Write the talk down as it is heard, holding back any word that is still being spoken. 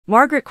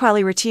Margaret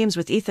Qualley reteams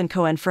with Ethan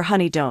Coen for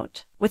Honey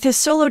Don't. With his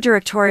solo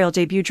directorial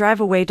debut Drive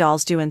Away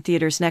Dolls due in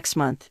theaters next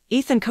month,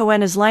 Ethan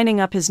Coen is lining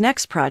up his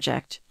next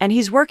project, and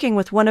he's working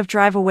with one of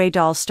Drive Away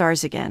Dolls'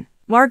 stars again.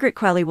 Margaret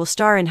Qualley will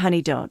star in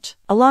Honey Don't,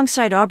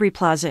 alongside Aubrey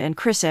Plaza and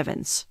Chris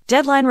Evans.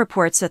 Deadline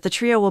reports that the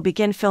trio will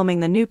begin filming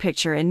the new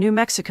picture in New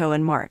Mexico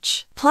in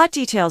March. Plot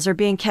details are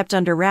being kept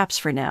under wraps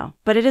for now,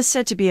 but it is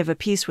said to be of a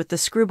piece with the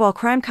screwball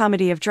crime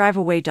comedy of Drive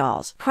Away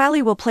Dolls.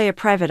 Qualley will play a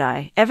private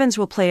eye, Evans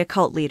will play a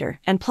cult leader,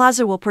 and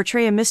Plaza will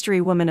portray a mystery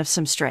woman of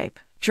some stripe.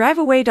 Drive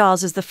Away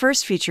Dolls is the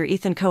first feature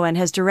Ethan Coen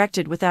has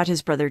directed without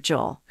his brother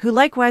Joel, who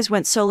likewise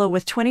went solo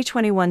with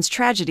 2021's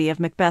Tragedy of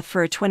Macbeth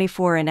for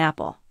A24 and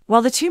Apple.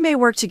 While the two may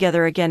work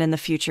together again in the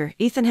future,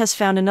 Ethan has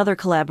found another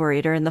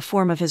collaborator in the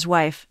form of his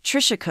wife,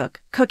 Tricia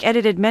Cooke. Cooke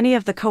edited many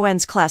of the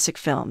Coens' classic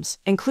films,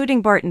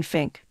 including Barton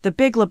Fink, The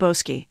Big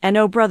Lebowski, and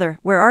Oh Brother,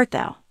 Where Art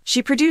Thou?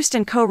 She produced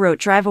and co-wrote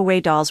Drive Away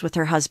Dolls with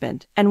her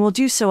husband, and will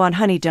do so on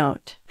Honey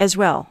Don't, as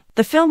well.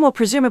 The film will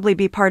presumably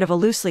be part of a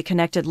loosely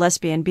connected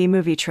lesbian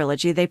B-movie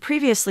trilogy they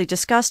previously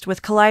discussed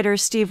with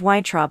Collider's Steve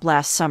Weintraub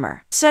last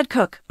summer. Said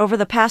Cooke, "Over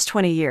the past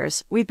 20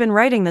 years, we've been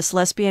writing this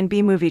lesbian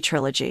B-movie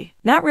trilogy.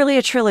 Not really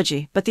a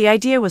trilogy, but the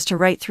idea was to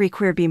write 3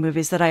 queer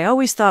B-movies that I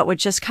always thought would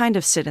just kind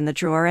of sit in the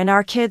drawer and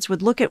our kids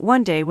would look at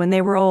one day when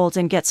they were old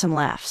and get some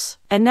laughs.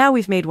 And now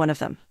we've made one of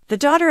them." The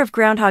daughter of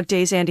Groundhog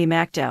Day's Andie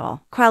MacDowell,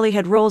 Qualley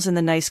had roles in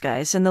The Nice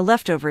Guys and The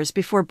Leftovers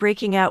before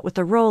breaking out with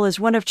the role as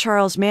one of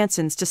Charles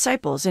Manson's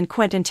disciples in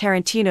Quentin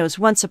Tarantino's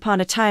Once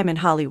Upon a Time in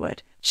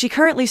Hollywood. She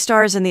currently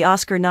stars in the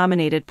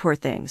Oscar-nominated Poor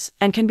Things,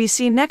 and can be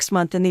seen next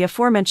month in the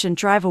aforementioned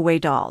Drive Away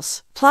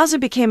Dolls. Plaza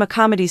became a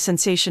comedy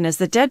sensation as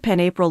the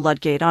deadpan April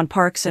Ludgate on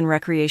Parks and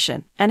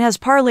Recreation, and has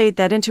parlayed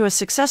that into a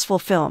successful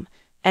film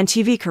and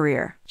TV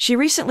career. She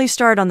recently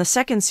starred on the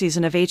 2nd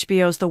season of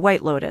HBO's The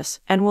White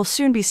Lotus, and will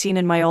soon be seen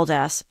in My Old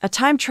Ass, a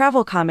time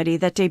travel comedy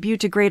that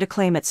debuted to great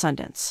acclaim at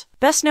Sundance.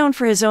 Best known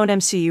for his own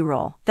MCU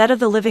role, that of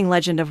the living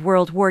legend of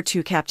World War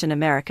II Captain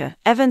America,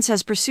 Evans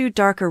has pursued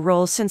darker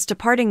roles since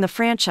departing the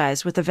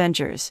franchise with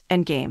Avengers: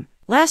 Endgame.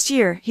 Last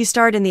year, he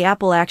starred in the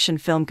Apple action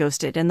film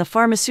Ghosted and the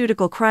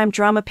pharmaceutical crime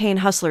drama Pain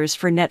Hustlers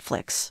for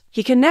Netflix.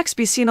 He can next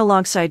be seen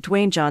alongside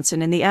Dwayne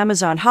Johnson in the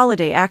Amazon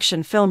holiday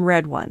action film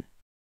Red One.